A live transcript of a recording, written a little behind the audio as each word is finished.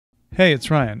Hey,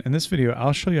 it's Ryan. In this video,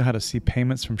 I'll show you how to see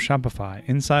payments from Shopify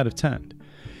inside of Tend.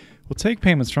 We'll take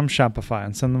payments from Shopify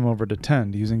and send them over to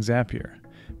Tend using Zapier.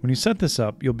 When you set this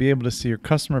up, you'll be able to see your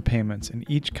customer payments in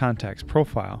each contact's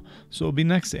profile, so it'll be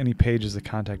next to any pages the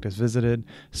contact has visited,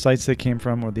 sites they came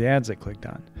from, or the ads they clicked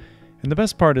on. And the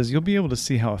best part is you'll be able to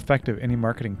see how effective any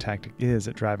marketing tactic is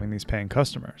at driving these paying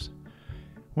customers.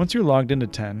 Once you're logged into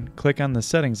Tend, click on the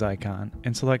settings icon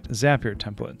and select Zapier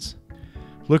templates.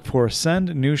 Look for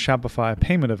Send New Shopify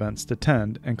Payment Events to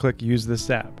Tend and click Use this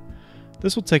Zap.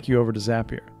 This will take you over to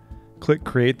Zapier. Click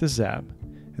Create this Zap,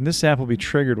 and this zap will be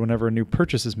triggered whenever a new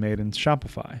purchase is made in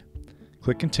Shopify.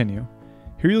 Click Continue.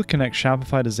 Here you'll connect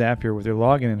Shopify to Zapier with your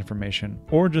login information,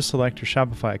 or just select your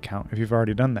Shopify account if you've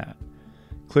already done that.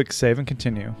 Click Save and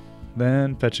Continue,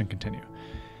 then Fetch and Continue.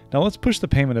 Now let's push the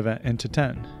payment event into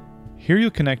Tend. Here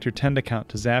you'll connect your Tend account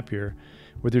to Zapier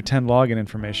with your Tend login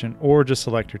information, or just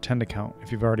select your Tend account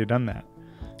if you've already done that.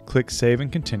 Click Save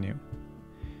and Continue.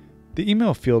 The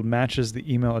email field matches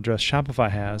the email address Shopify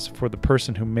has for the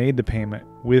person who made the payment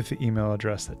with the email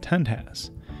address that Tend has.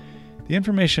 The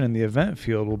information in the event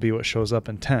field will be what shows up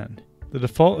in Tend. The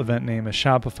default event name is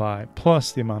Shopify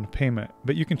plus the amount of payment,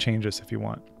 but you can change this if you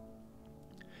want.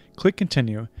 Click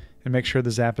Continue and make sure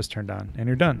the Zap is turned on, and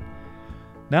you're done.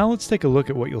 Now let's take a look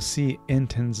at what you'll see in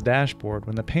Tend's dashboard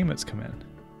when the payments come in.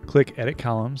 Click Edit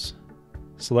Columns,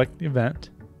 select the event,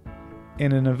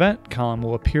 and an event column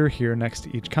will appear here next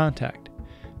to each contact.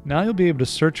 Now you'll be able to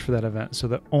search for that event so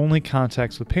that only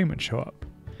contacts with payment show up.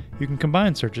 You can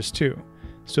combine searches too.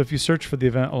 So if you search for the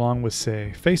event along with,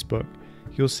 say, Facebook,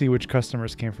 you'll see which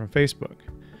customers came from Facebook.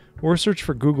 Or search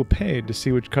for Google Paid to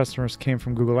see which customers came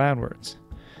from Google AdWords.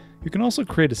 You can also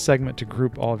create a segment to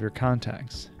group all of your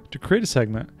contacts. To create a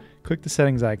segment, click the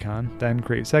settings icon, then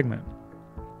Create Segment.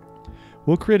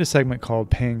 We'll create a segment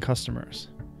called Paying Customers.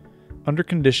 Under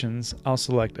Conditions, I'll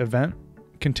select Event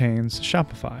Contains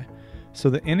Shopify, so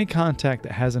that any contact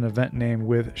that has an event name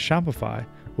with Shopify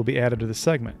will be added to the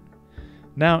segment.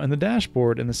 Now in the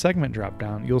dashboard, in the segment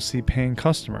dropdown, you'll see Paying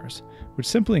Customers, which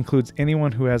simply includes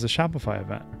anyone who has a Shopify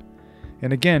event.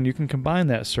 And again, you can combine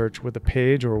that search with a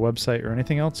page or a website or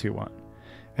anything else you want.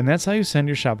 And that's how you send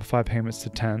your Shopify payments to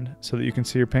Tend so that you can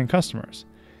see your paying customers.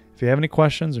 If you have any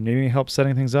questions or need any help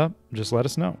setting things up, just let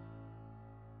us know.